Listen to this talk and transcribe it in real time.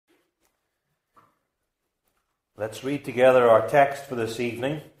Let's read together our text for this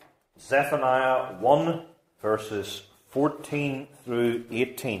evening. Zephaniah 1, verses 14 through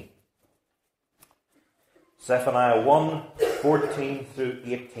 18. Zephaniah 1, 14 through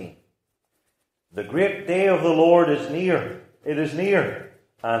 18. The great day of the Lord is near. It is near,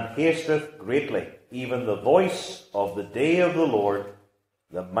 and hasteth greatly. Even the voice of the day of the Lord,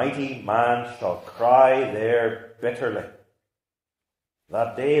 the mighty man shall cry there bitterly.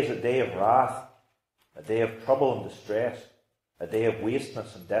 That day is a day of wrath, a day of trouble and distress, a day of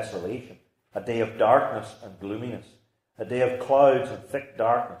wasteness and desolation, a day of darkness and gloominess, a day of clouds and thick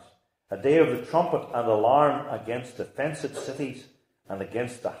darkness, a day of the trumpet and alarm against the fenced cities and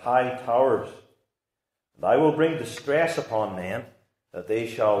against the high towers. And I will bring distress upon men, that they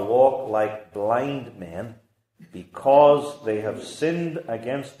shall walk like blind men, because they have sinned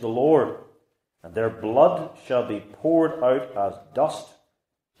against the Lord, and their blood shall be poured out as dust,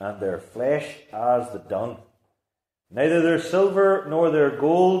 and their flesh as the dung. Neither their silver nor their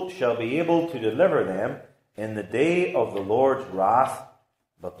gold shall be able to deliver them in the day of the Lord's wrath,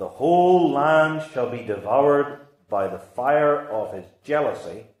 but the whole land shall be devoured by the fire of his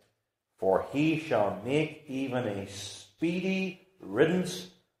jealousy, for he shall make even a speedy riddance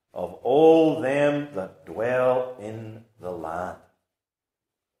of all them that dwell in the land.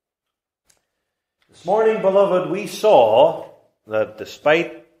 This morning, beloved, we saw that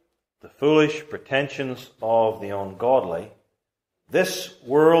despite the foolish pretensions of the ungodly, this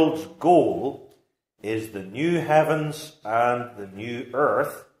world's goal is the new heavens and the new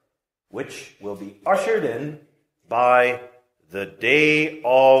earth, which will be ushered in by the day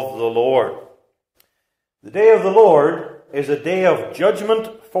of the Lord. The day of the Lord is a day of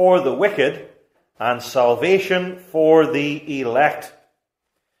judgment for the wicked and salvation for the elect.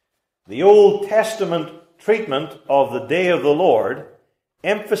 The Old Testament treatment of the day of the Lord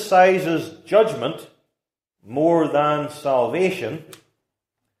emphasizes judgment more than salvation.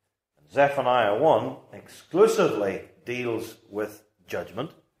 Zephaniah 1 exclusively deals with judgment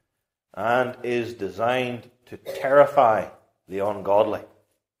and is designed to terrify the ungodly.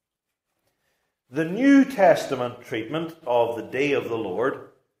 The New Testament treatment of the day of the Lord,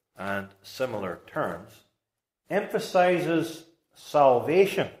 and similar terms, emphasizes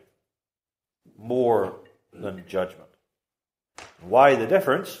salvation more than judgment. Why the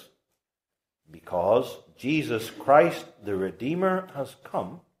difference? Because Jesus Christ, the Redeemer, has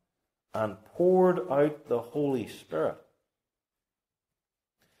come and poured out the Holy Spirit.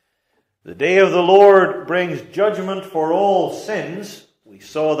 The day of the Lord brings judgment for all sins. We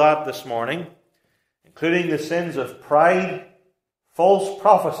saw that this morning, including the sins of pride, false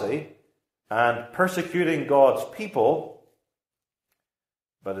prophecy, and persecuting God's people.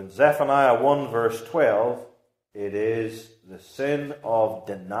 But in Zephaniah 1 verse 12, it is the sin of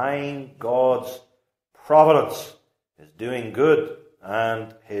denying God's providence, his doing good,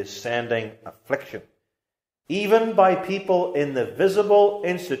 and his sending affliction, even by people in the visible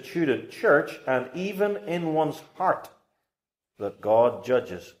instituted church and even in one's heart, that God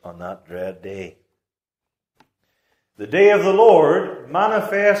judges on that dread day. The day of the Lord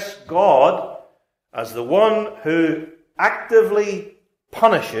manifests God as the one who actively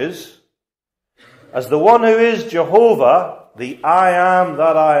punishes, as the one who is Jehovah, the I am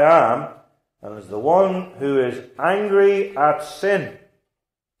that I am, and as the one who is angry at sin.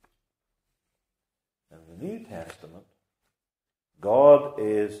 In the New Testament, God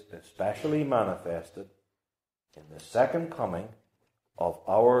is especially manifested in the second coming of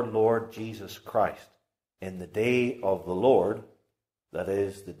our Lord Jesus Christ, in the day of the Lord, that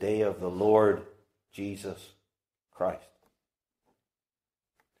is, the day of the Lord Jesus Christ.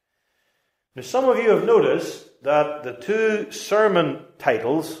 Now, some of you have noticed that the two sermon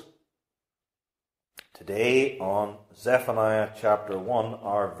titles today on Zephaniah chapter 1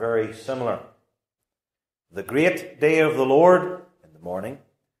 are very similar. The great day of the Lord in the morning,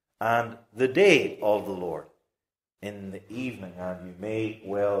 and the day of the Lord in the evening. And you may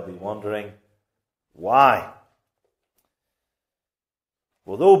well be wondering, why?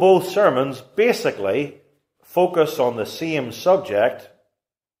 Well, though both sermons basically focus on the same subject,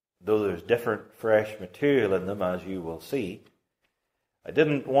 though there's different fresh material in them, as you will see, I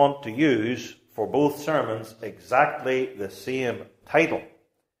didn't want to use for both sermons exactly the same title.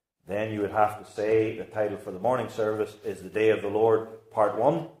 Then you would have to say the title for the morning service is the Day of the Lord, Part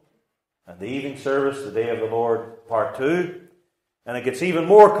 1, and the evening service, the Day of the Lord, Part 2. And it gets even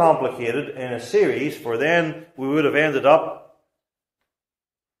more complicated in a series, for then we would have ended up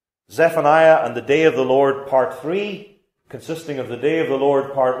Zephaniah and the Day of the Lord, Part 3, consisting of the Day of the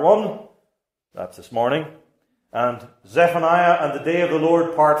Lord, Part 1, that's this morning, and Zephaniah and the Day of the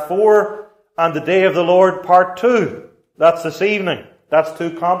Lord, Part 4, and the day of the Lord part 2. That's this evening. That's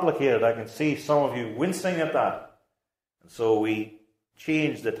too complicated. I can see some of you wincing at that. And so we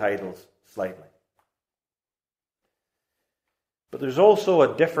changed the titles slightly. But there's also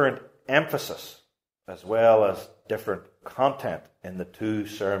a different emphasis as well as different content in the two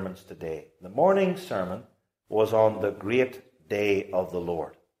sermons today. The morning sermon was on the great day of the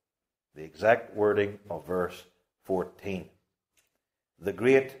Lord. The exact wording of verse 14. The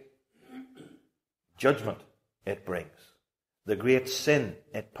great judgment it brings. The great sin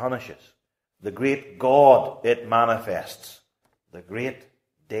it punishes. The great God it manifests. The great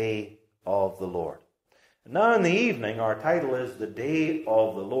day of the Lord. And now in the evening, our title is The Day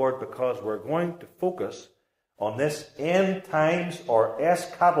of the Lord, because we're going to focus on this end times or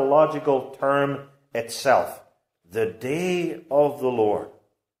eschatological term itself. The Day of the Lord.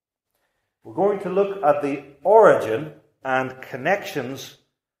 We're going to look at the origin and connections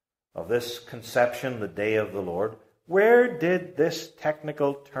of this conception, the Day of the Lord. Where did this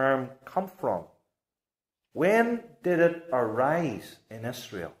technical term come from? When did it arise in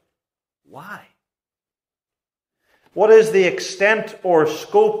Israel? Why? What is the extent or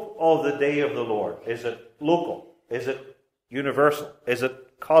scope of the Day of the Lord? Is it local? Is it universal? Is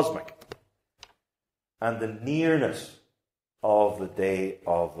it cosmic? And the nearness of the Day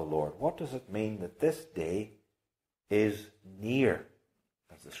of the Lord. What does it mean that this day is near?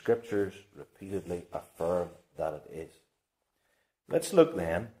 As the Scriptures repeatedly affirm that it is. Let's look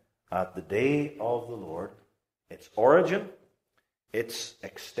then at the Day of the Lord, its origin, its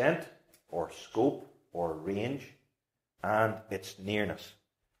extent or scope or range, and its nearness.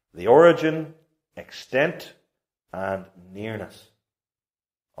 The origin, extent, and nearness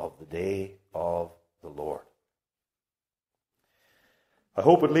of the Day of the Lord. I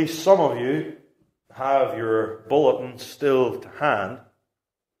hope at least some of you have your bulletin still to hand,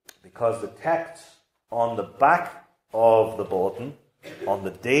 because the texts on the back of the bulletin on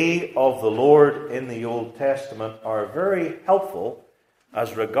the Day of the Lord in the Old Testament are very helpful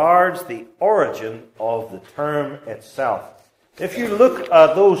as regards the origin of the term itself. If you look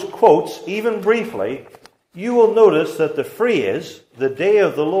at those quotes, even briefly, you will notice that the phrase, the Day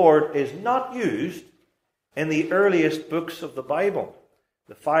of the Lord, is not used in the earliest books of the Bible.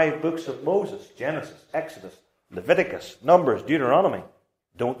 The 5 books of Moses, Genesis, Exodus, Leviticus, Numbers, Deuteronomy,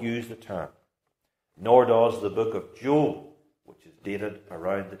 don't use the term. Nor does the book of Job, which is dated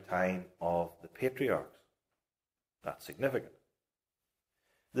around the time of the patriarchs. That's significant.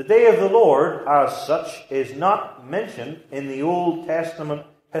 The Day of the Lord, as such, is not mentioned in the Old Testament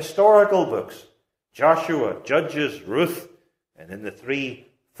historical books. Joshua, Judges, Ruth, and in the 3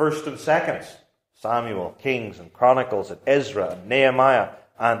 first and seconds, Samuel, Kings, and Chronicles, and Ezra, and Nehemiah,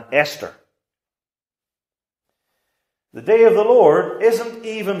 and Esther. The Day of the Lord isn't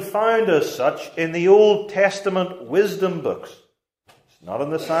even found as such in the Old Testament wisdom books. It's not in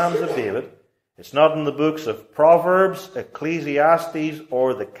the Psalms of David. It's not in the books of Proverbs, Ecclesiastes,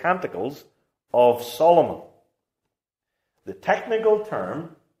 or the Canticles of Solomon. The technical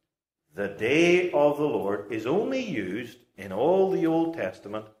term, the Day of the Lord, is only used in all the Old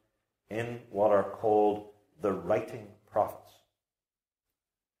Testament in what are called the writing prophets.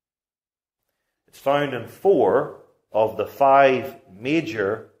 It's found in 4 of the 5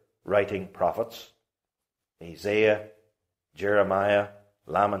 major writing prophets: Isaiah, Jeremiah,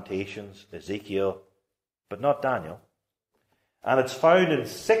 Lamentations, Ezekiel, but not Daniel. And it's found in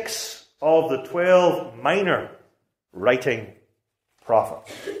 6 of the 12 minor writing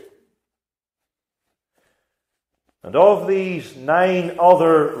prophets. And of these 9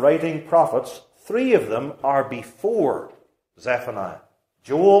 other writing prophets, 3 of them are before Zephaniah.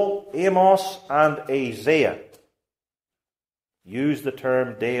 Joel, Amos, and Isaiah use the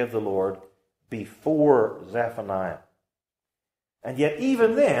term Day of the Lord before Zephaniah. And yet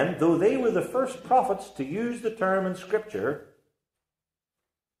even then, though they were the first prophets to use the term in Scripture,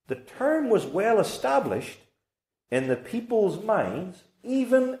 the term was well established in the people's minds,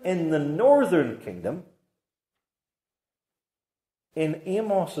 even in the northern kingdom, in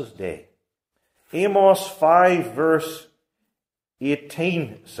Amos's day. Amos 5 verse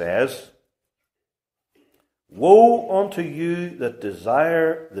 18 says, "Woe unto you that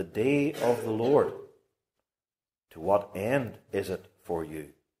desire the day of the Lord. To what end is it for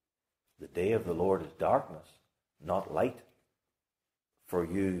you? The day of the Lord is darkness, not light, for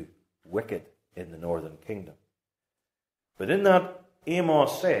you wicked in the northern kingdom." But in that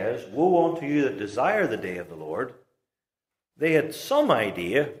Amos says, "Woe unto you that desire the day of the Lord," they had some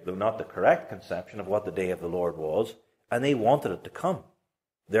idea, though not the correct conception, of what the day of the Lord was, and they wanted it to come.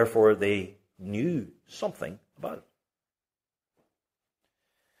 Therefore, they knew something about it.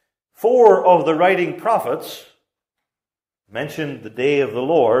 4 of the writing prophets mentioned the day of the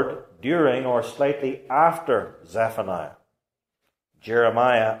Lord during or slightly after Zephaniah,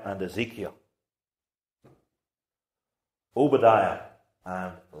 Jeremiah and Ezekiel, Obadiah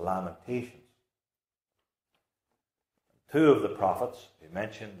and Lamentations. 2 of the prophets who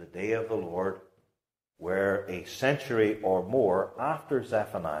mentioned the day of the Lord were a century or more after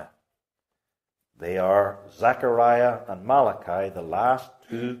Zephaniah. They are Zechariah and Malachi, the last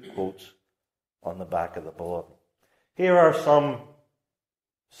 2 quotes on the back of the bulletin. Here are some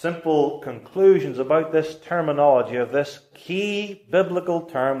simple conclusions about this terminology of this key biblical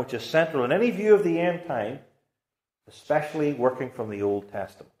term which is central in any view of the end time, especially working from the Old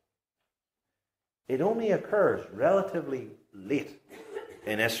Testament. It only occurs relatively late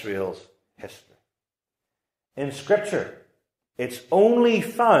in Israel's history. In Scripture, it's only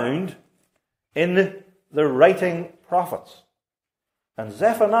found in the writing prophets. And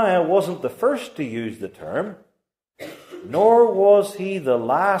Zephaniah wasn't the first to use the term, nor was he the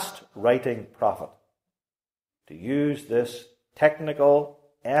last writing prophet to use this technical,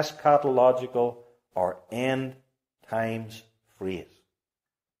 eschatological, or end times phrase.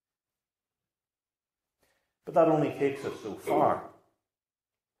 But that only takes us so far.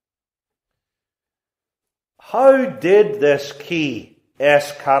 How did this key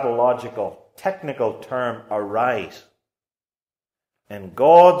eschatological, technical term arise? In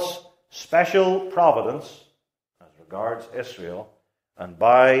God's special providence, as regards Israel, and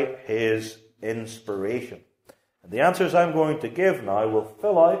by his inspiration. And the answers I'm going to give now will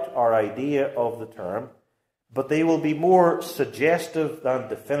fill out our idea of the term, but they will be more suggestive than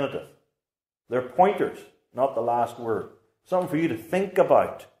definitive. They're pointers, not the last word. Something for you to think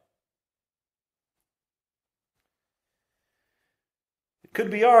about. It could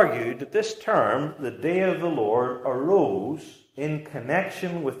be argued that this term, the day of the Lord, arose in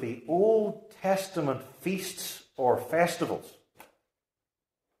connection with the Old Testament feasts or festivals,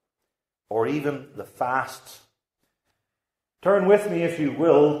 or even the fasts. Turn with me, if you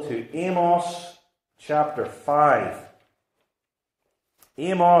will, to Amos chapter 5.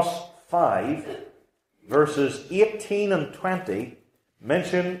 Amos 5, verses 18 and 20,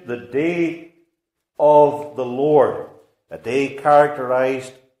 mention the day of the Lord, a day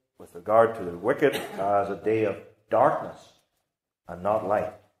characterized with regard to the wicked as a day of darkness and not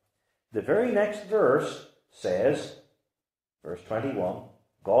light. The very next verse says, verse 21,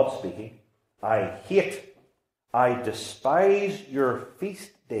 God speaking, I despise your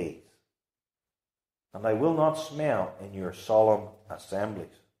feast days, and I will not smell in your solemn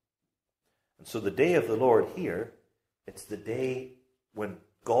assemblies. And so the day of the Lord here, it's the day when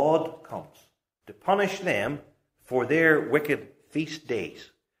God comes to punish them for their wicked feast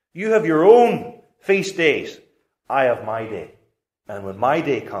days. You have your own feast days. I have my day. And when my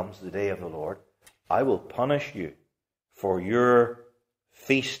day comes, the day of the Lord, I will punish you for your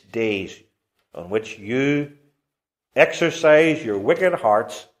feast days on which you exercise your wicked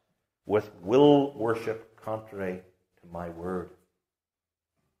hearts with will worship contrary to my word.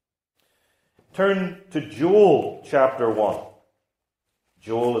 Turn to Joel chapter 1.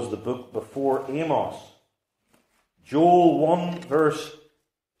 Joel is the book before Amos. Joel 1 verse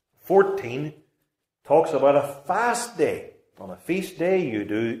 14 talks about a fast day. On a feast day you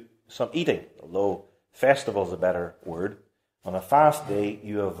do some eating, although festival is a better word. On a fast day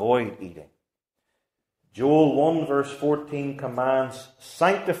you avoid eating. Joel 1 verse 14 commands,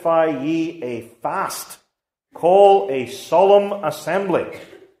 sanctify ye a fast, call a solemn assembly,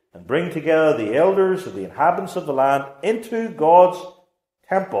 and bring together the elders of the inhabitants of the land into God's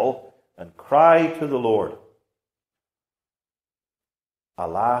temple, and cry to the Lord.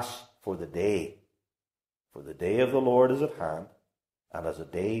 Alas for the day of the Lord is at hand, and as a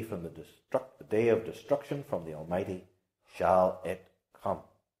day from the day of destruction from the Almighty shall it come.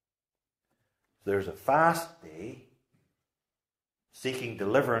 There's a fast day seeking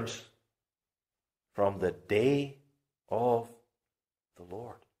deliverance from the day of the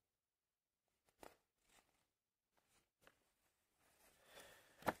Lord.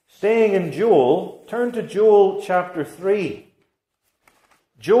 Staying in Joel, turn to Joel chapter 3.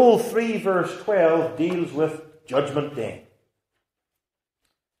 Joel 3 verse 12 deals with Judgment Day.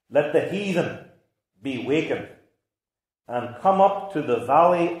 Let the heathen be wakened and come up to the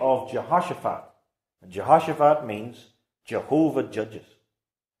valley of Jehoshaphat. And Jehoshaphat means Jehovah judges.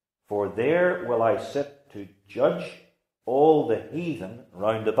 For there will I sit to judge all the heathen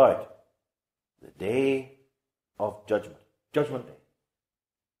round about. The day of judgment. Judgment Day.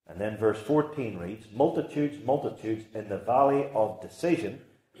 And then verse 14 reads, multitudes, multitudes in the valley of decision.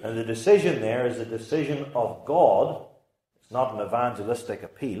 And the decision there is a decision of God. It's not an evangelistic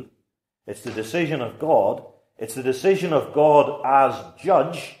appeal. It's the decision of God. It's the decision of God as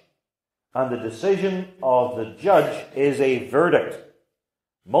judge. And the decision of the judge is a verdict.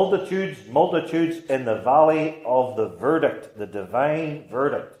 Multitudes, multitudes in the valley of the verdict, the divine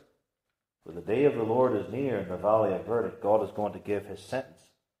verdict. For the day of the Lord is near in the valley of verdict. God is going to give his sentence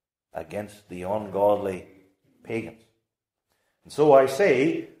against the ungodly pagans. And so I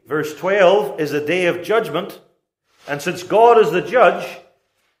say, verse 12 is a day of judgment. And since God is the judge,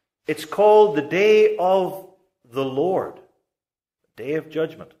 it's called the day of the Lord. The day of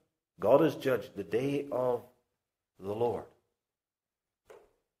judgment. God is judge, the day of the Lord.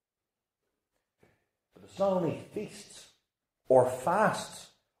 But it's not only feasts or fasts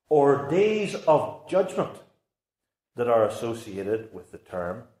or days of judgment that are associated with the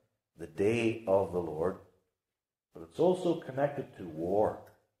term, the day of the Lord, but it's also connected to war.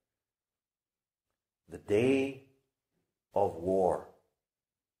 The day of war.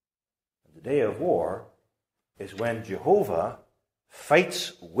 And the day of war is when Jehovah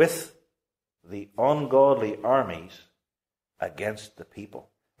fights with the ungodly armies against the people.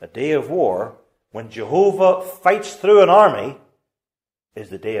 A day of war, when Jehovah fights through an army, is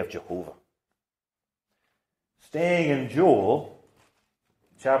the day of Jehovah. Staying in Joel,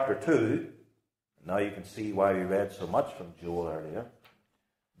 chapter 2, now you can see why we read so much from Joel earlier.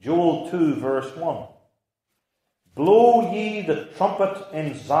 Joel 2, verse 1. Blow ye the trumpet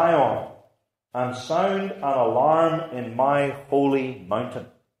in Zion, and sound an alarm in my holy mountain.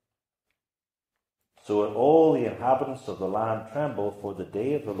 So that all the inhabitants of the land tremble, for the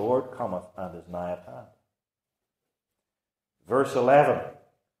day of the Lord cometh, and is nigh at hand. Verse 11.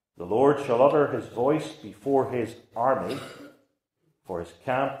 The Lord shall utter his voice before his army, for his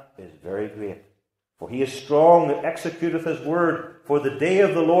camp is very great. For he is strong that executeth his word. For the day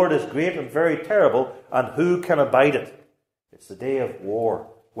of the Lord is great and very terrible, and who can abide it? It's the day of war,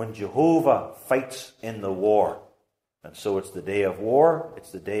 when Jehovah fights in the war. And so it's the day of war,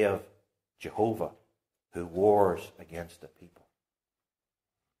 it's the day of Jehovah, who wars against the people.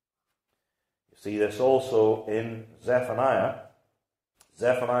 You see this also in Zephaniah.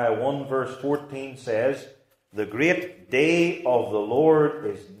 Zephaniah 1 verse 14 says, the great day of the Lord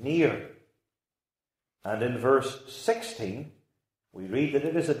is near. And in verse 16, we read that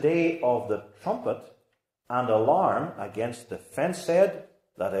it is a day of the trumpet and alarm against the fenced,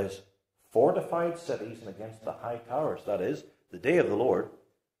 that is, fortified cities, and against the high towers. That is, the day of the Lord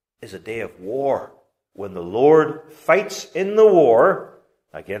is a day of war, when the Lord fights in the war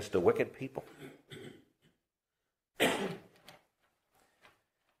against a wicked people.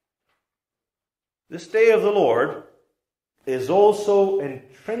 This day of the Lord is also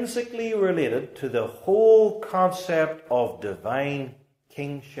intrinsically related to the whole concept of divine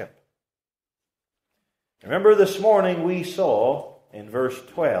kingship. Remember this morning we saw in verse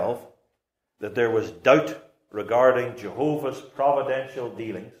 12 that there was doubt regarding Jehovah's providential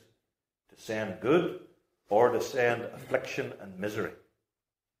dealings to send good or to send affliction and misery.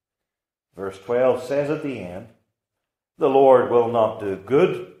 Verse 12 says at the end, the Lord will not do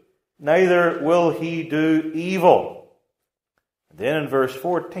good, neither will he do evil. And then in verse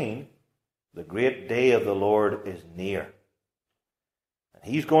 14, the great day of the Lord is near. And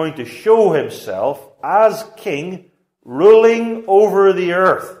he's going to show himself as king, ruling over the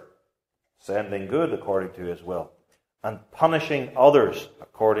earth, sending good according to his will, and punishing others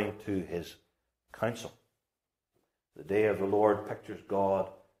according to his counsel. The day of the Lord pictures God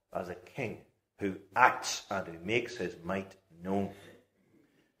as a king who acts and who makes his might known.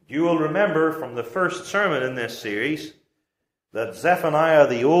 You will remember from the first sermon in this series that Zephaniah,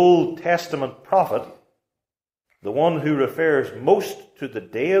 the Old Testament prophet, the one who refers most to the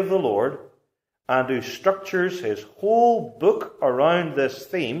day of the Lord and who structures his whole book around this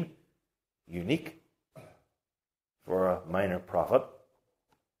theme, unique for a minor prophet,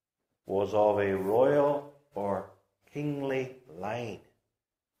 was of a royal or kingly line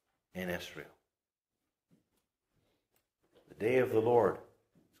in Israel. The day of the Lord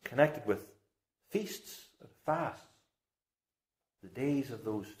is connected with feasts and fasts. The days of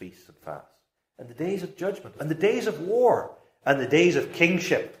those feasts and fasts, and the days of judgment, and the days of war, and the days of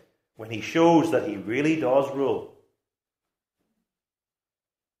kingship, when he shows that he really does rule.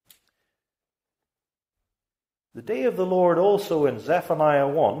 The day of the Lord also in Zephaniah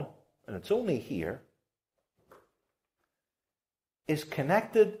 1, and it's only here, is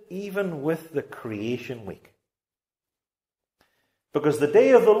connected even with the creation week. Because the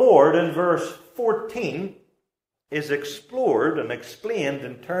day of the Lord in verse 14 is explored and explained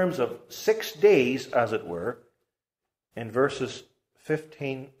in terms of 6 days, as it were, in verses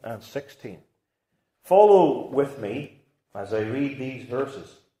 15 and 16. Follow with me as I read these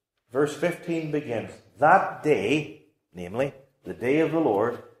verses. verse 15 begins, that day, namely, the day of the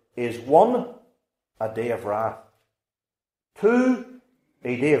Lord, is 1, a day of wrath. 2,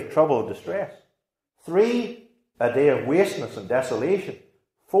 a day of trouble and distress. 3, a day of wasteness and desolation.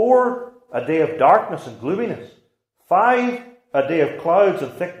 4, a day of darkness and gloominess. 5, a day of clouds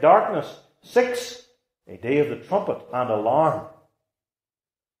and thick darkness. 6, a day of the trumpet and alarm.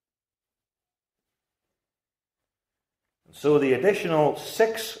 And so the additional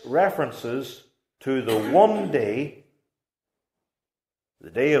 6 references to the one day, the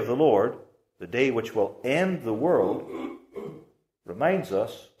day of the Lord, the day which will end the world, reminds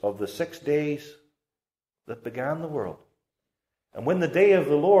us of the 6 days that began the world. And when the day of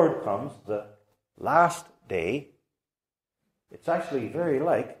the Lord comes, the last day, it's actually very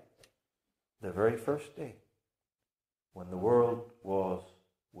like the very first day, when the world was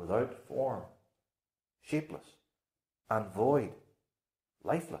without form, shapeless, and void,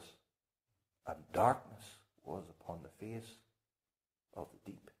 lifeless, and darkness was upon the face of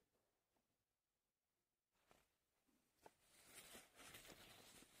the deep.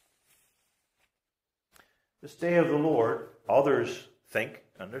 This day of the Lord, others think,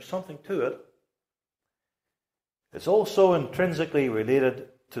 and there's something to it, is also intrinsically related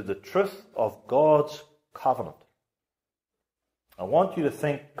to the truth of God's covenant. I want you to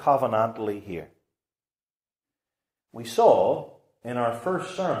think covenantally here. We saw in our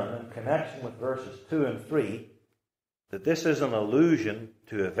first sermon, in connection with verses 2 and 3, that this is an allusion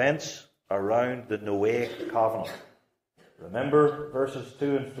to events around the Noahic covenant. Remember verses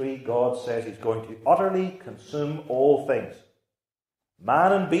 2 and 3, God says He's going to utterly consume all things.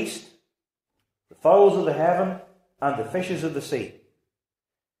 Man and beast, the fowls of the heaven, and the fishes of the sea.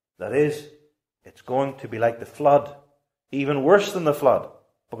 That is, it's going to be like the flood, even worse than the flood,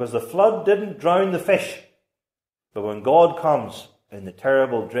 because the flood didn't drown the fish. But when God comes in the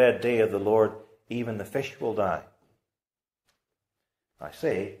terrible, dread day of the Lord, even the fish will die. I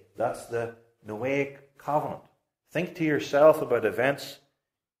say, that's the Noahic covenant. Think to yourself about events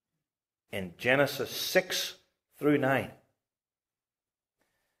in Genesis 6 through 9.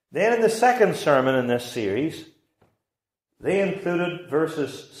 Then in the second sermon in this series, they included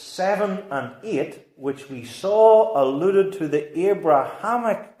verses 7 and 8, which we saw alluded to the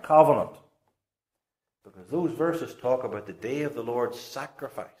Abrahamic covenant. Because those verses talk about the day of the Lord's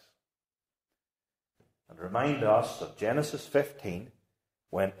sacrifice. And remind us of Genesis 15,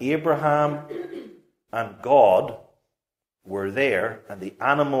 when Abraham and God were there and the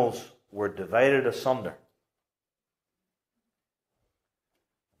animals were divided asunder.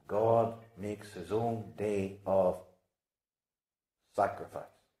 God makes His own day of sacrifice.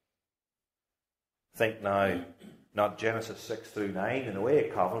 Think now, not Genesis 6 through 9 in the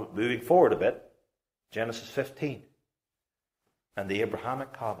Noahic covenant, moving forward a bit, Genesis 15 and the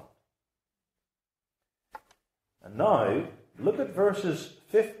Abrahamic covenant. And now, look at verses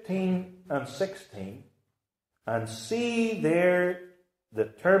 15 and 16 and see there the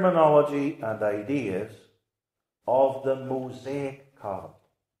terminology and ideas of the Mosaic covenant.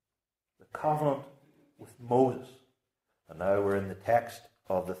 The covenant with Moses. And now we're in the text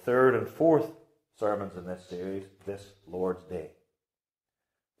of the third and fourth sermons in this series, this Lord's Day.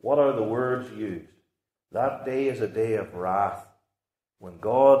 What are the words used? That day is a day of wrath. When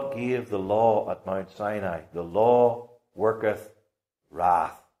God gave the law at Mount Sinai, the law worketh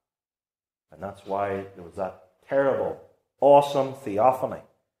wrath. And that's why there was that terrible, awesome theophany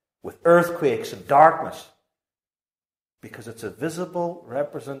with earthquakes and darkness. Because it's a visible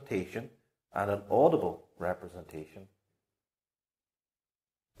representation and an audible representation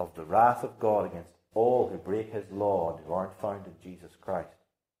of the wrath of God against all who break His law and who aren't found in Jesus Christ.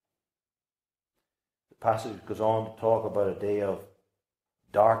 The passage goes on to talk about a day of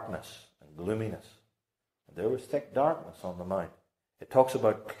darkness and gloominess. And there was thick darkness on the mount. It talks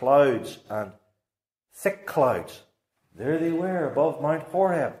about clouds and thick clouds. There they were above Mount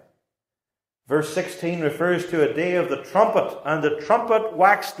Horeb. Verse 16 refers to a day of the trumpet, and the trumpet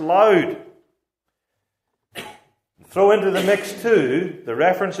waxed loud. Throw into the mix too the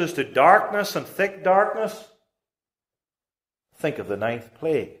references to darkness and thick darkness. Think of the 9th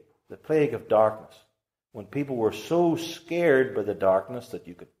plague, the plague of darkness. When people were so scared by the darkness that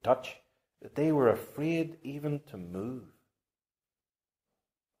you could touch, that they were afraid even to move.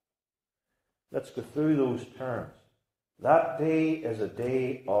 Let's go through those terms. That day is a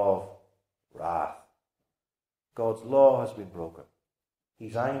day of wrath. God's law has been broken.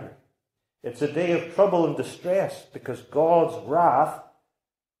 He's angry. It's a day of trouble and distress because God's wrath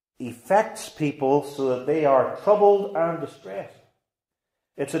affects people so that they are troubled and distressed.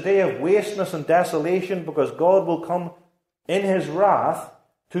 It's a day of wasteness and desolation because God will come in His wrath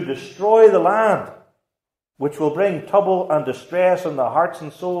to destroy the land, which will bring trouble and distress in the hearts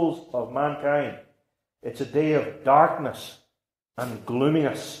and souls of mankind. It's a day of darkness and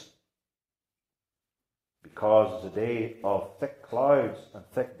gloominess, because it's a day of thick clouds and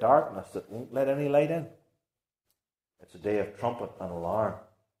thick darkness that won't let any light in. It's a day of trumpet and alarm,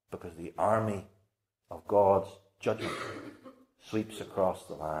 because the army of God's judgment sweeps across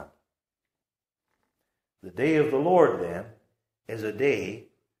the land. The day of the Lord, then, is a day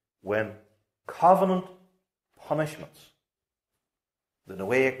when covenant punishments, the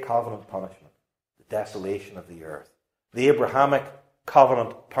Noahic covenant punishment, the desolation of the earth, the Abrahamic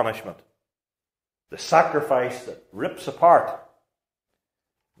covenant punishment, the sacrifice that rips apart,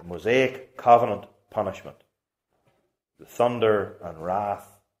 the Mosaic covenant punishment, the thunder and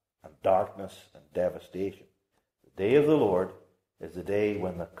wrath and darkness and devastation. The day of the Lord is the day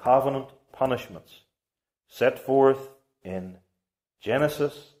when the covenant punishments set forth in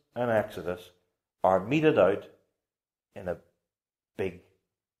Genesis and Exodus are meted out in a big,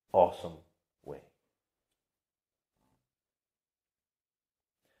 awesome way.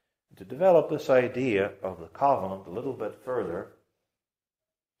 To develop this idea of the covenant a little bit further,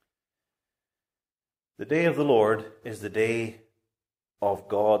 the day of the Lord is the day of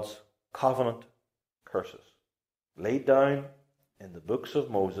God's covenant curses, laid down in the books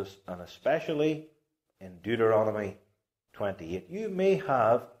of Moses, and especially in Deuteronomy 28. You may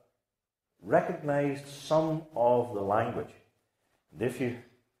have recognized some of the language. And if you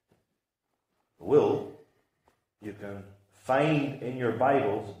will, you can find in your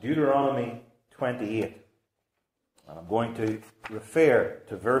Bibles Deuteronomy 28. And I'm going to refer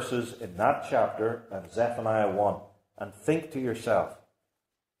to verses in that chapter and Zephaniah 1. And think to yourself,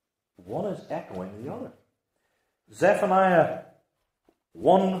 one is echoing the other. Zephaniah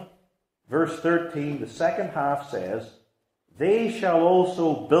 1 verse 13, the second half says, "They shall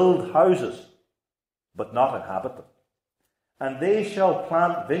also build houses, but not inhabit them. And they shall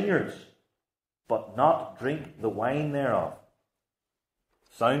plant vineyards, but not drink the wine thereof."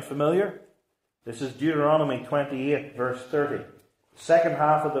 Sound familiar? This is Deuteronomy 28 verse 30. Second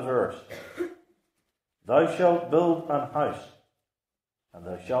half of the verse. "Thou shalt build an house, and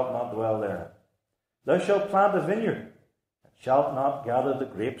thou shalt not dwell therein. Thou shalt plant a vineyard, and shalt not gather the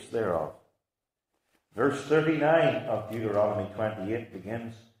grapes thereof." Verse 39 of Deuteronomy 28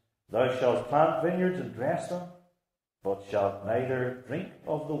 begins, "Thou shalt plant vineyards and dress them, but shalt neither drink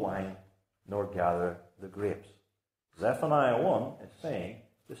of the wine nor gather the grapes." Zephaniah 1 is saying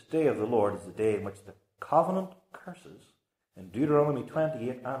this day of the Lord is the day in which the covenant curses in Deuteronomy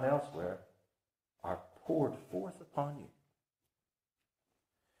 28 and elsewhere are poured forth upon you.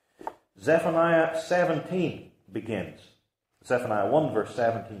 Zephaniah 17 begins. Zephaniah 1 verse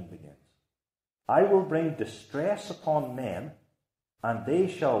 17 begins. "I will bring distress upon men, and they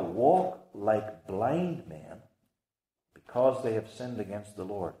shall walk like blind men, because they have sinned against the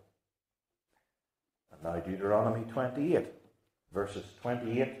Lord." And now Deuteronomy 28, verses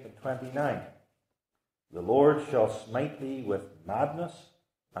 28 and 29. "The Lord shall smite thee with madness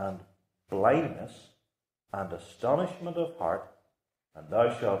and blindness and astonishment of heart, and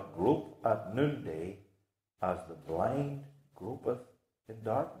thou shalt grope at noonday as the blind gropeth in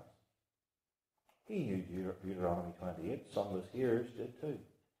darkness." He knew Deuteronomy 28. Some of his hearers did too.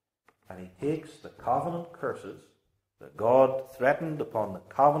 And he takes the covenant curses that God threatened upon the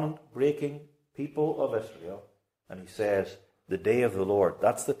covenant-breaking people of Israel, and he says, the day of the Lord,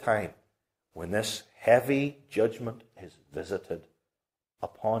 that's the time when this heavy judgment is visited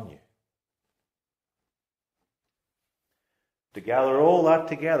upon you. To gather all that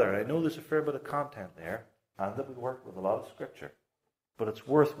together, I know there's a fair bit of content there, and that we work with a lot of scripture. But it's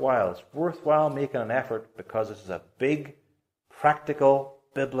worthwhile. It's worthwhile making an effort, because this is a big, practical,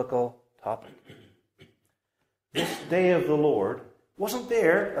 biblical topic. This day of the Lord wasn't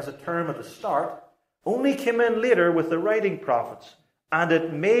there as a term at the start, only came in later with the writing prophets. And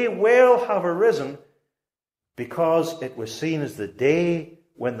it may well have arisen because it was seen as the day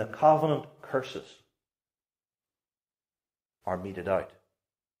when the covenant curses are meted out,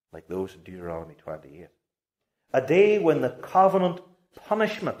 like those in Deuteronomy 28. A day when the covenant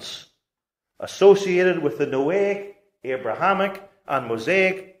punishments associated with the Noahic, Abrahamic, and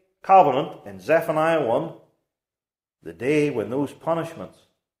Mosaic covenant in Zephaniah 1, the day when those punishments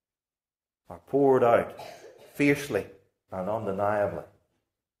are poured out fiercely and undeniably.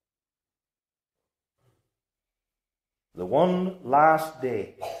 The one last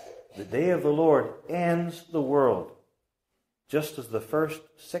day, the day of the Lord, ends the world, just as the first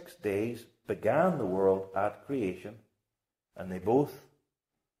 6 days began the world at creation, and they both,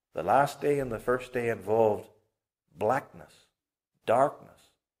 the last day and the first day, involved blackness, darkness,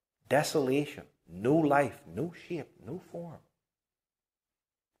 desolation, no life, no shape, no form.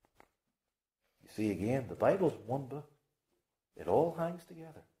 You see again, the Bible's one book. It all hangs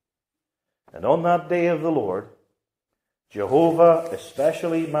together. And on that day of the Lord, Jehovah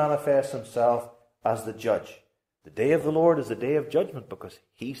especially manifests himself as the judge. The day of the Lord is the day of judgment because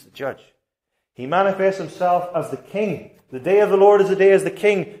he's the judge. He manifests himself as the king. The day of the Lord is the day as the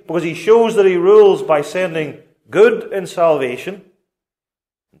king because he shows that he rules by sending good in salvation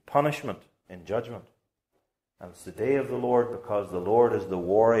and punishment in judgment. And it's the day of the Lord because the Lord is the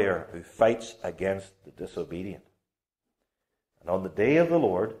warrior who fights against the disobedient. And on the day of the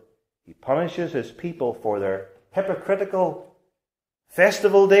Lord, he punishes his people for their hypocritical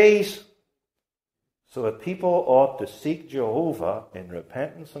festival days, so that people ought to seek Jehovah in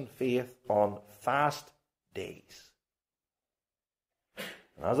repentance and faith on fast days.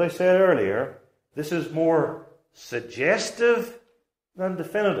 And as I said earlier, this is more suggestive than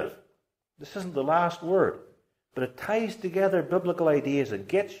definitive. This isn't the last word, but it ties together biblical ideas and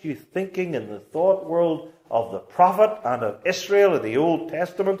gets you thinking in the thought world of the prophet and of Israel in the Old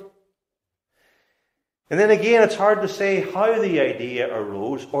Testament. And then again, it's hard to say how the idea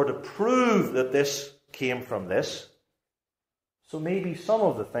arose or to prove that this came from this. So maybe some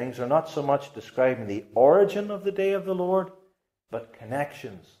of the things are not so much describing the origin of the day of the Lord, but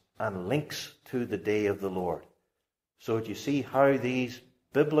connections and links to the day of the Lord. So that you see how these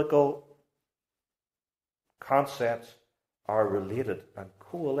biblical concepts are related and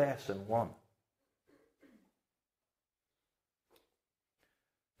coalesce in one.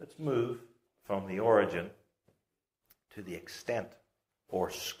 Let's move from the origin to the extent or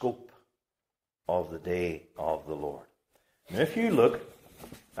scope of the day of the Lord. Now, if you look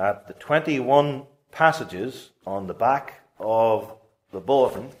at the 21 passages on the back of the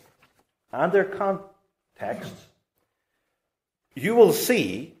bulletin and their contexts, you will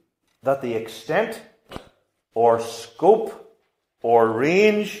see that the extent or scope or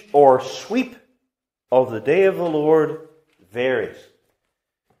range or sweep of the day of the Lord varies.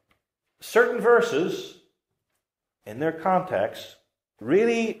 Certain verses in their context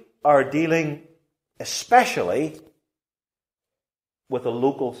really are dealing especially with a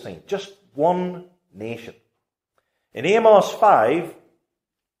local scene, just one nation. In Amos 5,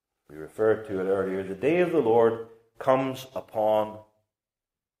 we referred to it earlier, the day of the Lord comes upon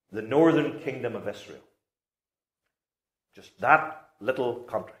the northern kingdom of Israel. Just that little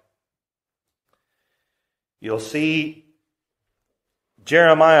country. You'll see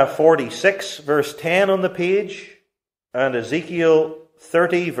Jeremiah 46, verse 10 on the page, and Ezekiel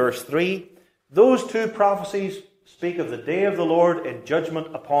 30, verse 3. Those two prophecies speak of the day of the Lord in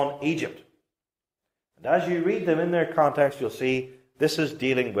judgment upon Egypt. And as you read them in their context, you'll see this is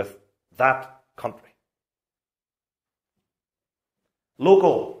dealing with that country.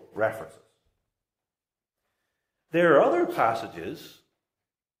 Local references. There are other passages,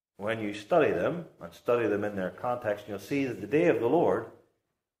 when you study them, and study them in their context, you'll see that the day of the Lord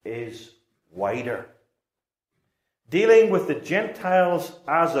is wider. Dealing with the Gentiles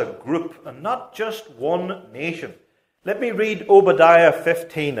as a group, and not just one nation. Let me read Obadiah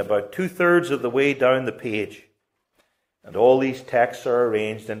 15, about 2/3 of the way down the page. And all these texts are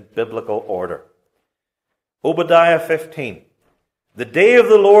arranged in biblical order. Obadiah 15. The day of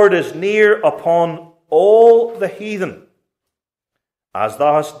the Lord is near upon all the heathen. As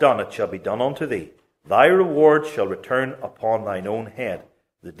thou hast done, it shall be done unto thee. Thy reward shall return upon thine own head.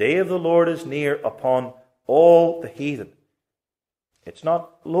 The day of the Lord is near upon all the heathen. It's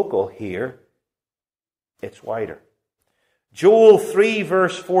not local here. It's wider. Joel 3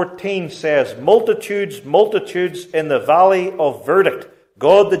 verse 14 says, multitudes, multitudes in the valley of verdict.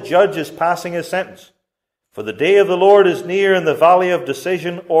 God the judge is passing his sentence. For the day of the Lord is near in the valley of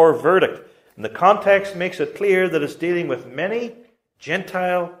decision or verdict. And the context makes it clear that it's dealing with many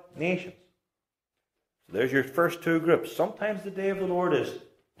Gentile nations. So there's your first two groups. Sometimes the day of the Lord is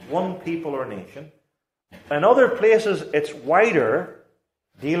one people or nation. In other places it's wider,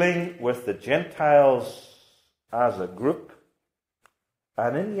 dealing with the Gentiles as a group.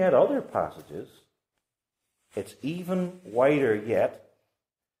 And in yet other passages, it's even wider yet,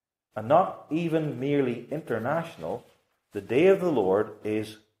 and not even merely international. The day of the Lord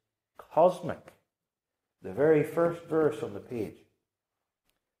is cosmic. The very first verse on the page.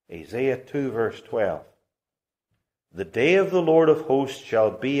 Isaiah 2 verse 12. The day of the Lord of hosts shall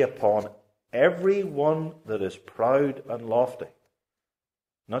be upon every one that is proud and lofty.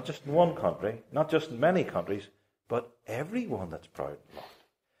 Not just in one country, not just in many countries, but everyone that's proud and lofty.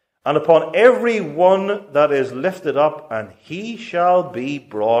 And upon every one that is lifted up, and he shall be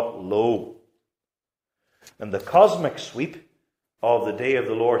brought low. And the cosmic sweep of the day of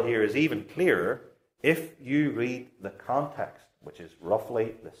the Lord here is even clearer if you read the context, which is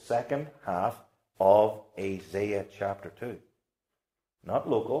roughly the second half of Isaiah chapter 2. Not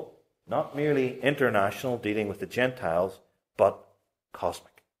local, not merely international, dealing with the Gentiles, but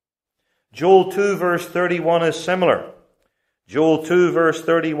cosmic. Joel 2 verse 31 is similar. Joel 2 verse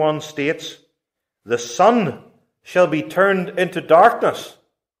 31 states, "The sun shall be turned into darkness."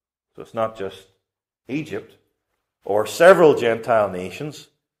 So it's not just Egypt or several Gentile nations,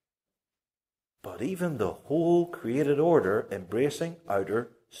 but even the whole created order embracing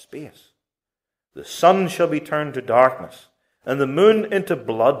outer space. "The sun shall be turned to darkness, and the moon into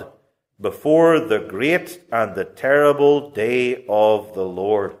blood, before the great and the terrible day of the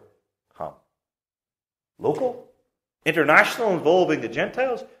Lord come." Local, international, involving the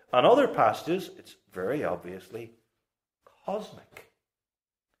Gentiles, and other passages, it's very obviously cosmic.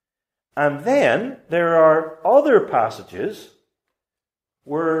 And then there are other passages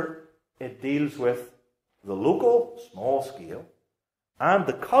where it deals with the local, small scale, and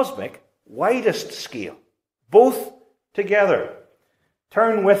the cosmic, widest scale, both together.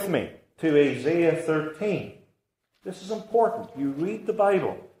 Turn with me to Isaiah 13. This is important. You read the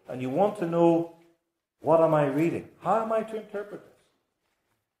Bible and you want to know, what am I reading? How am I to interpret this?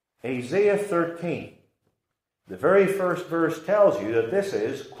 Isaiah 13. The very first verse tells you that this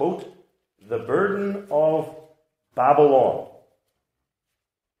is, quote, "the burden of Babylon."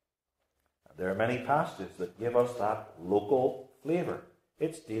 There are many passages that give us that local flavor.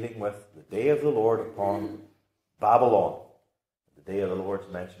 It's dealing with the day of the Lord upon Babylon. The day of the Lord is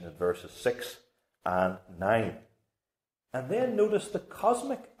mentioned in verses 6 and 9. And then notice the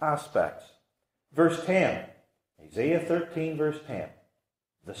cosmic aspects. Verse 10, Isaiah 13 verse 10.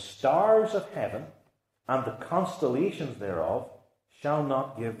 "The stars of heaven and the constellations thereof shall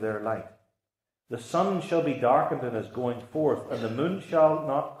not give their light. The sun shall be darkened in his going forth, and the moon shall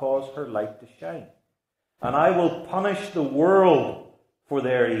not cause her light to shine. And I will punish the world for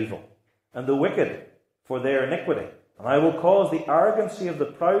their evil, and the wicked for their iniquity. And I will cause the arrogancy of the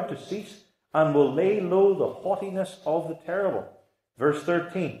proud to cease, and will lay low the haughtiness of the terrible." Verse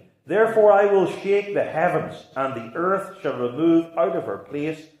 13, "Therefore I will shake the heavens, and the earth shall remove out of her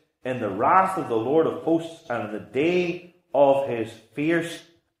place in the wrath of the Lord of hosts, and in the day of his fierce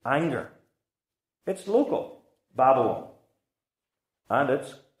anger." It's local, Babylon, and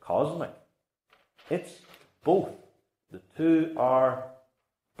it's cosmic. It's both. The two are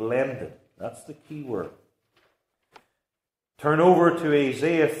blended. That's the key word. Turn over to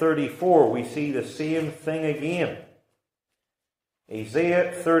Isaiah 34. We see the same thing again.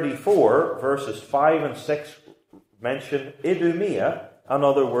 Isaiah 34, verses 5 and 6 mention Idumea,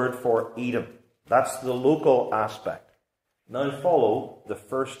 another word for Edom. That's the local aspect. Now follow the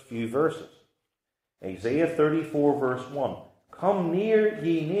first few verses. Isaiah 34, verse 1. "Come near,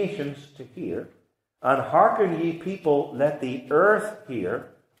 ye nations, to hear, and hearken, ye people, let the earth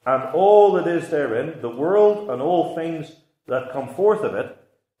hear, and all that is therein, the world and all things that come forth of it."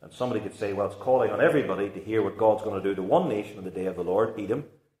 And somebody could say, well, it's calling on everybody to hear what God's going to do to one nation on the day of the Lord, Edom.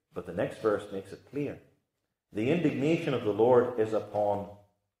 But the next verse makes it clear. "The indignation of the Lord is upon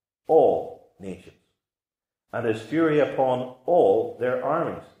all nations, and his fury upon all their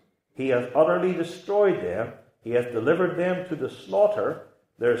armies. He hath utterly destroyed them. He hath delivered them to the slaughter.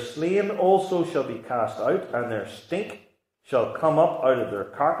 Their slain also shall be cast out, and their stink shall come up out of their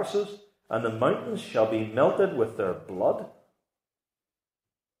carcasses, and the mountains shall be melted with their blood."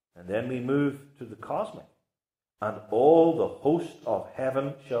 And then we move to the cosmic. "And all the host of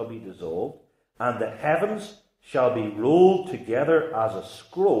heaven shall be dissolved, and the heavens shall be rolled together as a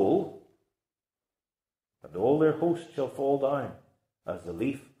scroll, and all their hosts shall fall down, as the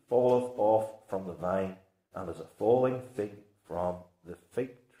leaf falleth off from the vine, and as a falling fig from the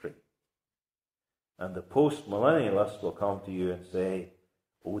fig tree." And the post-millennialists will come to you and say,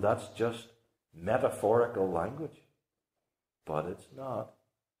 "Oh, that's just metaphorical language." But it's not.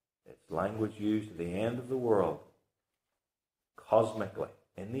 It's language used at the end of the world, cosmically,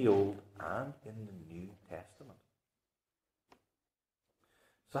 in the Old and in the New Testament.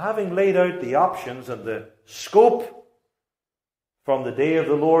 So having laid out the options and the scope from the day of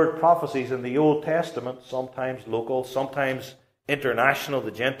the Lord prophecies in the Old Testament, sometimes local, sometimes international,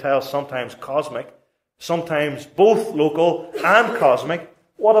 the Gentiles, sometimes cosmic, sometimes both local and cosmic,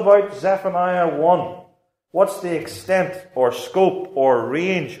 what about Zephaniah 1? What's the extent or scope or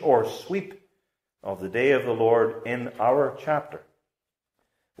range or sweep of the day of the Lord in our chapter?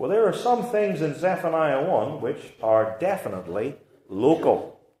 Well, there are some things in Zephaniah 1 which are definitely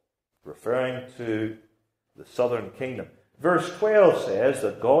local, referring to the southern kingdom. Verse 12 says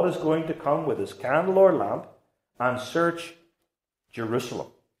that God is going to come with his candle or lamp and search Jerusalem.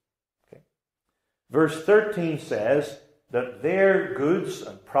 Okay. Verse 13 says that their goods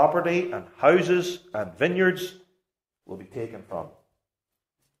and property and houses and vineyards will be taken from them.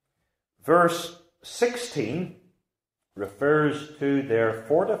 Verse 16 refers to their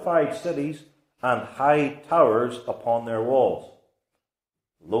fortified cities and high towers upon their walls.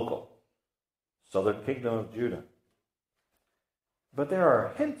 Local. Southern kingdom of Judah. But there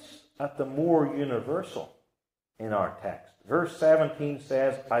are hints at the more universal in our text. Verse 17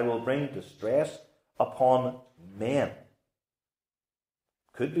 says, I will bring distress upon men.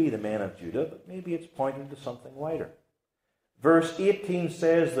 Could be the men of Judah, but maybe it's pointing to something wider. Verse 18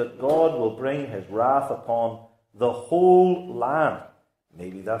 says that God will bring his wrath upon the whole land.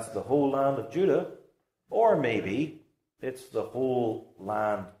 Maybe that's the whole land of Judah, or maybe it's the whole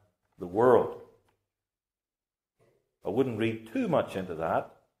land, the world. I wouldn't read too much into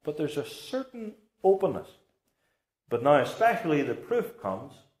that, but there's a certain openness. But now especially the proof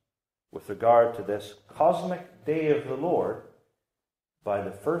comes with regard to this cosmic day of the Lord by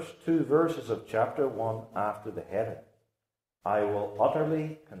the first two verses of chapter 1 after the heading. I will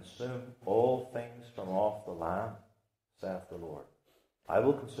utterly consume all things from off the land, saith the Lord. I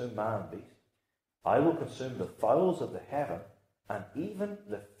will consume man and beast. I will consume the fowls of the heaven and even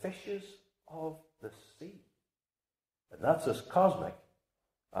the fishes of the sea. And that's as cosmic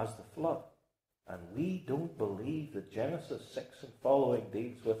as the flood. And we don't believe that Genesis 6 and following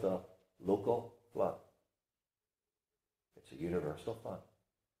deals with a local flood. It's a universal flood.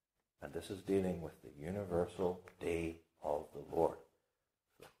 And this is dealing with the universal day of the Lord.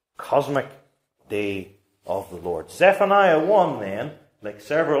 The cosmic day of the Lord. Zephaniah 1 then, like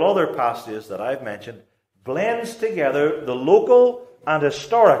several other passages that I've mentioned, blends together the local and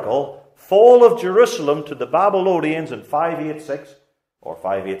historical fall of Jerusalem to the Babylonians in 586 or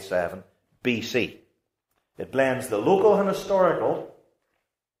 587 BC. It blends the local and historical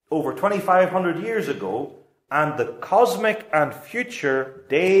over 2,500 years ago and the cosmic and future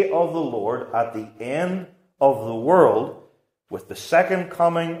day of the Lord at the end of the world with the second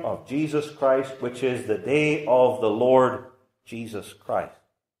coming of Jesus Christ, which is the day of the Lord Jesus Christ.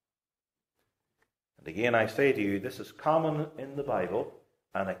 And again I say to you, this is common in the Bible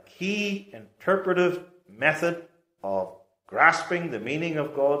and a key interpretive method of grasping the meaning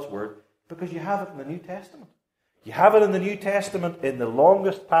of God's Word, because you have it in the New Testament. You have it in the New Testament in the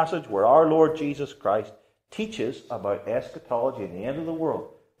longest passage where our Lord Jesus Christ teaches about eschatology and the end of the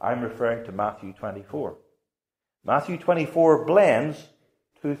world. I'm referring to Matthew 24. Matthew 24 blends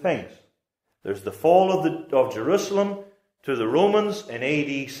two things. There's the fall of Jerusalem to the Romans in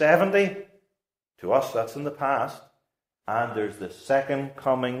AD 70. To us, that's in the past. And there's the second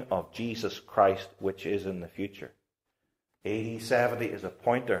coming of Jesus Christ, which is in the future. AD 70 is a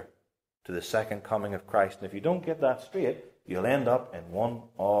pointer to the second coming of Christ. And if you don't get that straight, you'll end up in one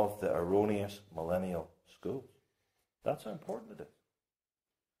of the erroneous millennial schools. That's how important it is.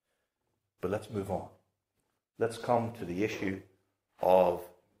 But let's move on. Let's come to the issue of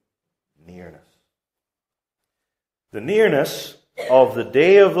nearness. The nearness of the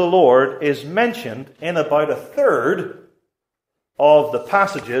day of the Lord is mentioned in about a third of the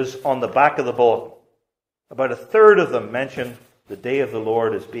passages on the back of the bulletin. About a third of them mention the day of the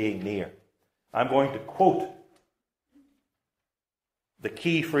Lord as being near. I'm going to quote the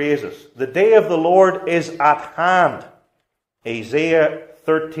key phrases. The day of the Lord is at hand. Isaiah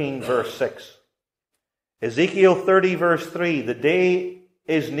 13 verse 6. Ezekiel 30 verse 3. The day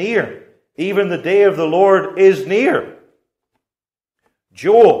is near. Even the day of the Lord is near.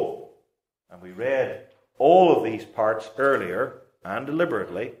 Joel, and we read all of these parts earlier and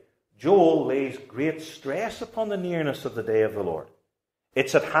deliberately, Joel lays great stress upon the nearness of the day of the Lord.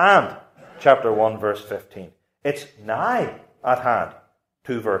 It's at hand, chapter 1 verse 15. It's nigh at hand,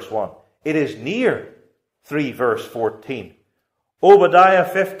 2 verse 1. It is near, 3 verse 14. Obadiah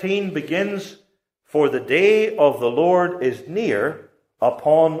 15 begins, for the day of the Lord is near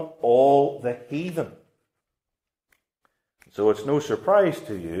upon all the heathen. So it's no surprise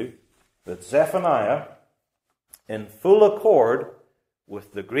to you that Zephaniah, in full accord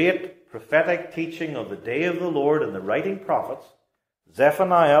with the great prophetic teaching of the day of the Lord and the writing prophets,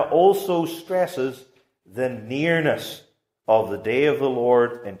 Zephaniah also stresses the nearness of the day of the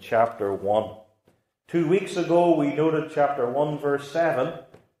Lord in chapter 1. 2 weeks ago we noted chapter 1 verse 7,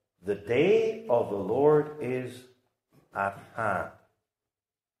 the day of the Lord is at hand.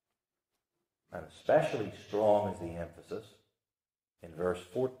 And especially strong is the emphasis in verse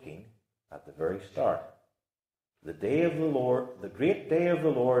 14 at the very start. The day of the Lord, the great day of the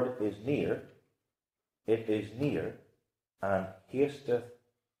Lord is near. It is near and hasteth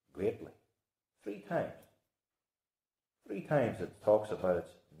greatly. 3 times. 3 times it talks about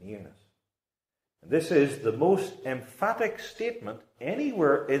its nearness. And this is the most emphatic statement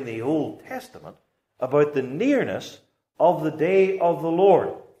anywhere in the Old Testament about the nearness of the day of the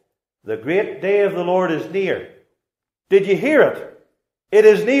Lord. The great day of the Lord is near. Did you hear it? It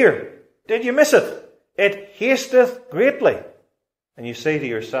is near. Did you miss it? It hasteth greatly. And you say to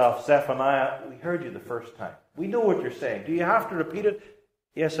yourself, Zephaniah, we heard you the first time. We know what you're saying. Do you have to repeat it?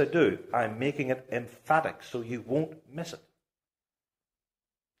 Yes, I do. I'm making it emphatic so you won't miss it.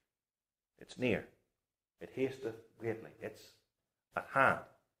 It's near. It hasteth greatly. It's at hand,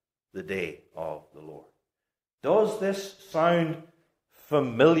 the day of the Lord. Does this sound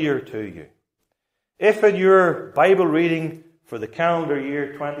familiar to you? If in your Bible reading for the calendar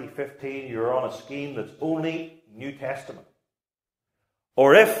year 2015 you're on a scheme that's only New Testament,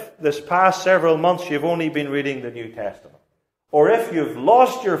 or if this past several months you've only been reading the New Testament, or if you've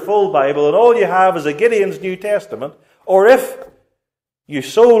lost your full Bible and all you have is a Gideon's New Testament, or if you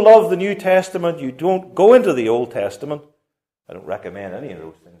so love the New Testament you don't go into the Old Testament, I don't recommend any of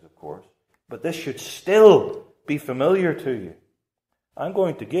those things, of course, but this should still be familiar to you. I'm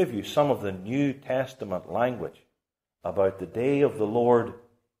going to give you some of the New Testament language about the day of the Lord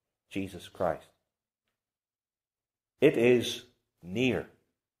Jesus Christ. It is near.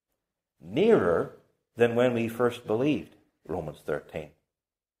 Nearer than when we first believed, Romans 13.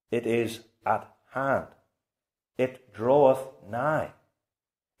 It is at hand. It draweth nigh.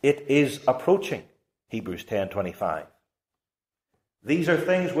 It is approaching, Hebrews 10:25. These are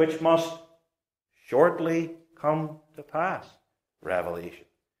things which must shortly come to pass, Revelation.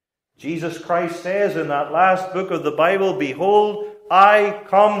 Jesus Christ says in that last book of the Bible, behold, I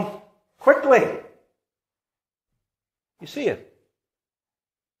come quickly. You see it?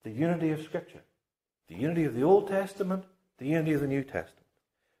 The unity of Scripture. The unity of the Old Testament, the unity of the New Testament.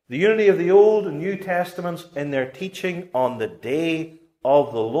 The unity of the Old and New Testaments in their teaching on the day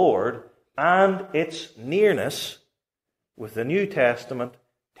of the Lord and its nearness, with the New Testament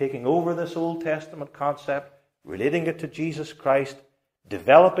taking over this Old Testament concept, relating it to Jesus Christ,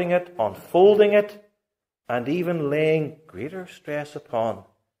 developing it, unfolding it, and even laying greater stress upon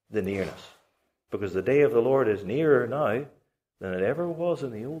the nearness. Because the day of the Lord is nearer now than it ever was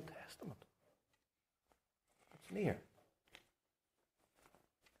in the Old Testament. It's near.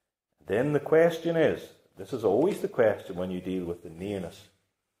 Then the question is, this is always the question when you deal with the nearness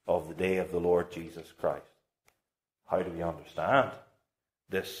of the day of the Lord Jesus Christ. How do we understand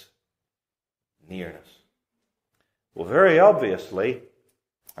this nearness? Well, very obviously,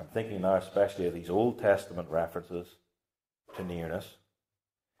 I'm thinking now especially of these Old Testament references to nearness.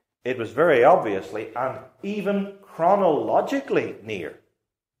 It was very obviously and even chronologically near,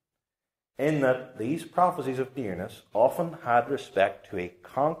 in that these prophecies of nearness often had respect to a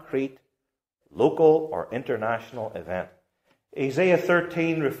concrete local or international event. Isaiah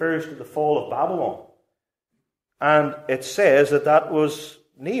 13 refers to the fall of Babylon, and it says that that was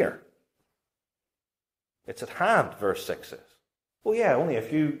near. It's at hand, verse 6 says. Well, yeah, only a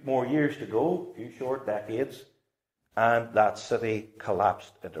few more years to go, a few short decades, and that city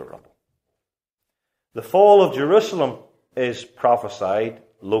collapsed into rubble. The fall of Jerusalem is prophesied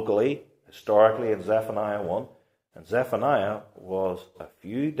locally, historically, in Zephaniah 1, and Zephaniah was a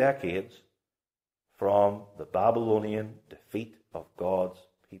few decades from the Babylonian defeat of God's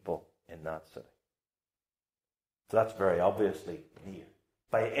people in that city. So that's very obviously near,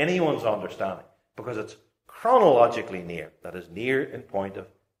 by anyone's understanding, because it's chronologically near, that is, near in point of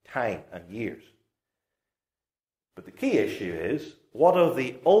time and years. But the key issue is, what of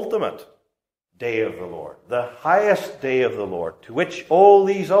the ultimate day of the Lord, the highest day of the Lord, to which all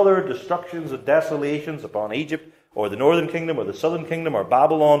these other destructions and desolations upon Egypt, or the northern kingdom, or the southern kingdom, or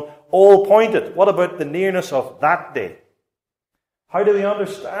Babylon, all pointed? What about the nearness of that day? How do we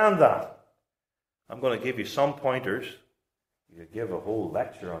understand that? I'm going to give you some pointers. You could give a whole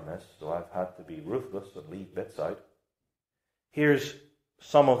lecture on this, so I've had to be ruthless and leave bits out. Here's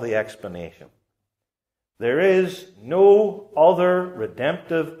some of the explanation. There is no other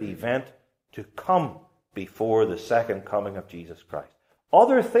redemptive event to come before the second coming of Jesus Christ.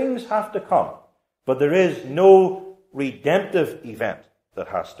 Other things have to come, but there is no redemptive event that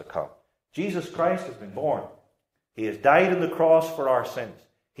has to come. Jesus Christ has been born. He has died on the cross for our sins.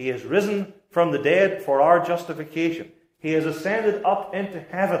 He has risen from the dead for our justification. He has ascended up into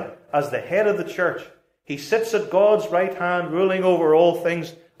heaven as the head of the church. He sits at God's right hand, ruling over all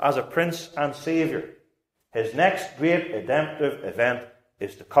things as a prince and saviour. His next great redemptive event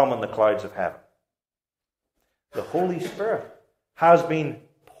is to come in the clouds of heaven. The Holy Spirit has been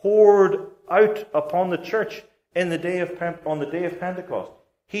poured out upon the church on the day of Pentecost.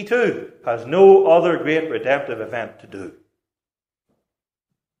 He too has no other great redemptive event to do.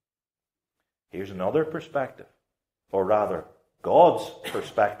 Here's another perspective, or rather, God's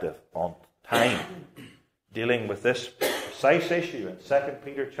perspective on time, dealing with this precise issue in 2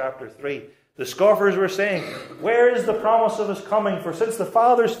 Peter chapter 3. The scoffers were saying, where is the promise of his coming? For since the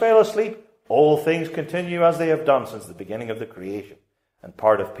fathers fell asleep, all things continue as they have done since the beginning of the creation. And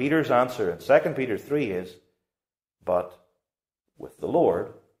part of Peter's answer in 2 Peter 3 is, but with the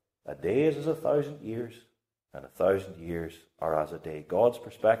Lord, a day is as 1,000 years, and 1,000 years are as a day. God's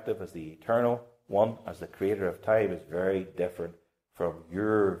perspective as the eternal one, as the creator of time, is very different from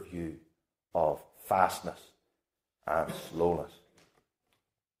your view of fastness and slowness.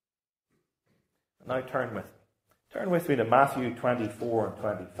 Now turn with me to Matthew 24 and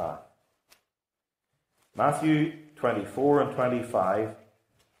 25. Matthew 24 and 25.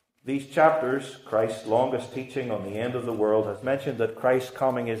 These chapters, Christ's longest teaching on the end of the world, has mentioned that Christ's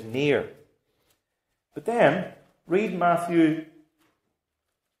coming is near. But then, read Matthew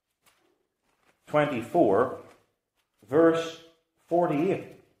 24, verse 48.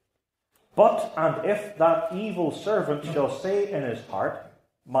 But, and if that evil servant shall say in his heart,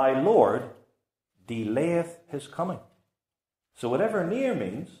 my Lord delayeth his coming. So whatever near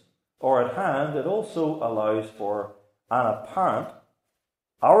means, or at hand, it also allows for an apparent,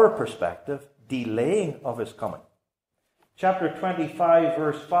 our perspective, delaying of his coming. Chapter 25,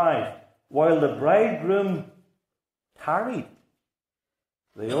 verse 5. While the bridegroom tarried,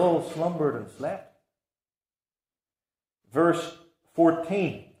 they all slumbered and slept. Verse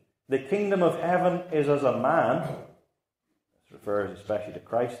 14. The kingdom of heaven is as a man, this refers especially to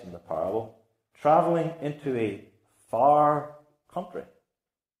Christ in the parable, traveling into a far country.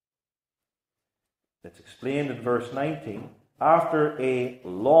 It's explained in verse 19. After a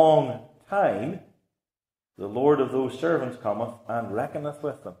long time, the Lord of those servants cometh and reckoneth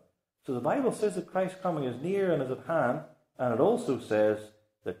with them. So the Bible says that Christ's coming is near and is at hand, and it also says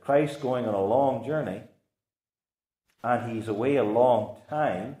that Christ's going on a long journey, and he's away a long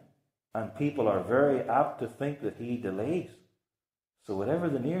time, and people are very apt to think that he delays. So whatever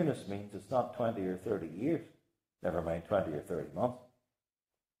the nearness means, it's not 20 or 30 years. Never mind 20 or 30 months.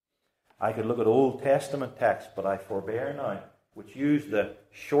 I could look at Old Testament texts, but I forbear now, which use the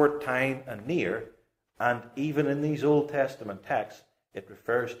short time and near, and even in these Old Testament texts, it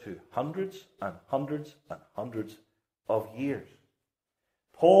refers to hundreds and hundreds and hundreds of years.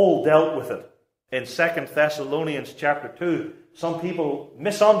 Paul dealt with it in 2 Thessalonians chapter 2. Some people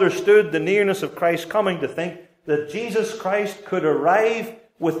misunderstood the nearness of Christ's coming to think that Jesus Christ could arrive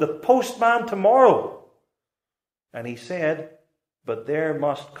with the postman tomorrow. And he said, but there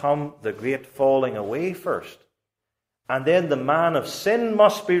must come the great falling away first. And then the man of sin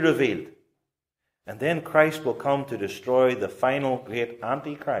must be revealed. And then Christ will come to destroy the final great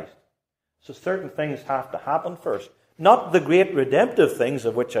Antichrist. So certain things have to happen first. Not the great redemptive things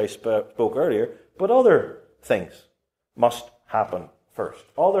of which I spoke earlier, but other things must happen first.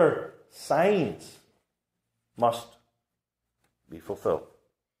 Other signs must be fulfilled.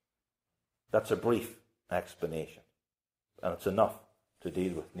 That's a brief explanation. And it's enough to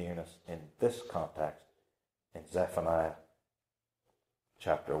deal with nearness in this context in Zephaniah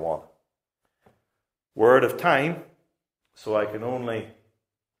chapter 1. Word of time, so I can only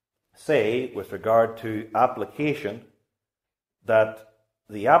say with regard to application that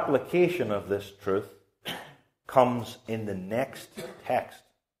the application of this truth comes in the next text.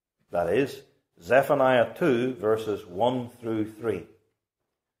 That is, Zephaniah 2, verses 1 through 3.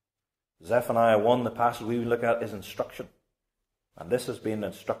 Zephaniah 1, the passage we will look at, is instruction. And this has been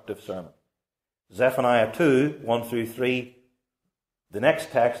an instructive sermon. Zephaniah 2, 1 through 3, the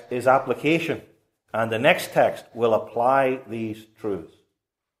next text is application. And the next text will apply these truths.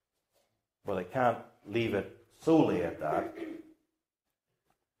 But I can't leave it solely at that.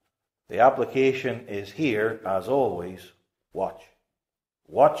 The application is here, as always, watch.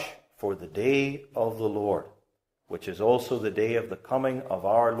 Watch for the day of the Lord, which is also the day of the coming of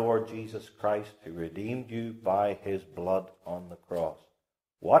our Lord Jesus Christ, who redeemed you by his blood on the cross.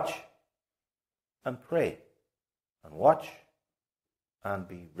 Watch and pray, and watch and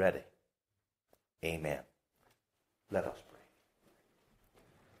be ready. Amen. Let us pray.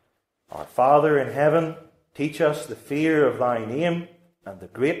 Our Father in heaven, teach us the fear of thy name and the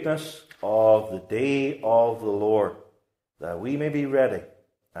greatness of the day of the Lord, that we may be ready,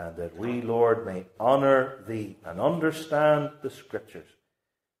 and that we, Lord, may honor thee and understand the Scriptures.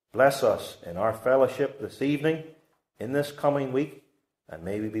 Bless us in our fellowship this evening, in this coming week, and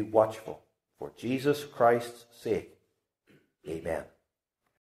may we be watchful for Jesus Christ's sake. Amen.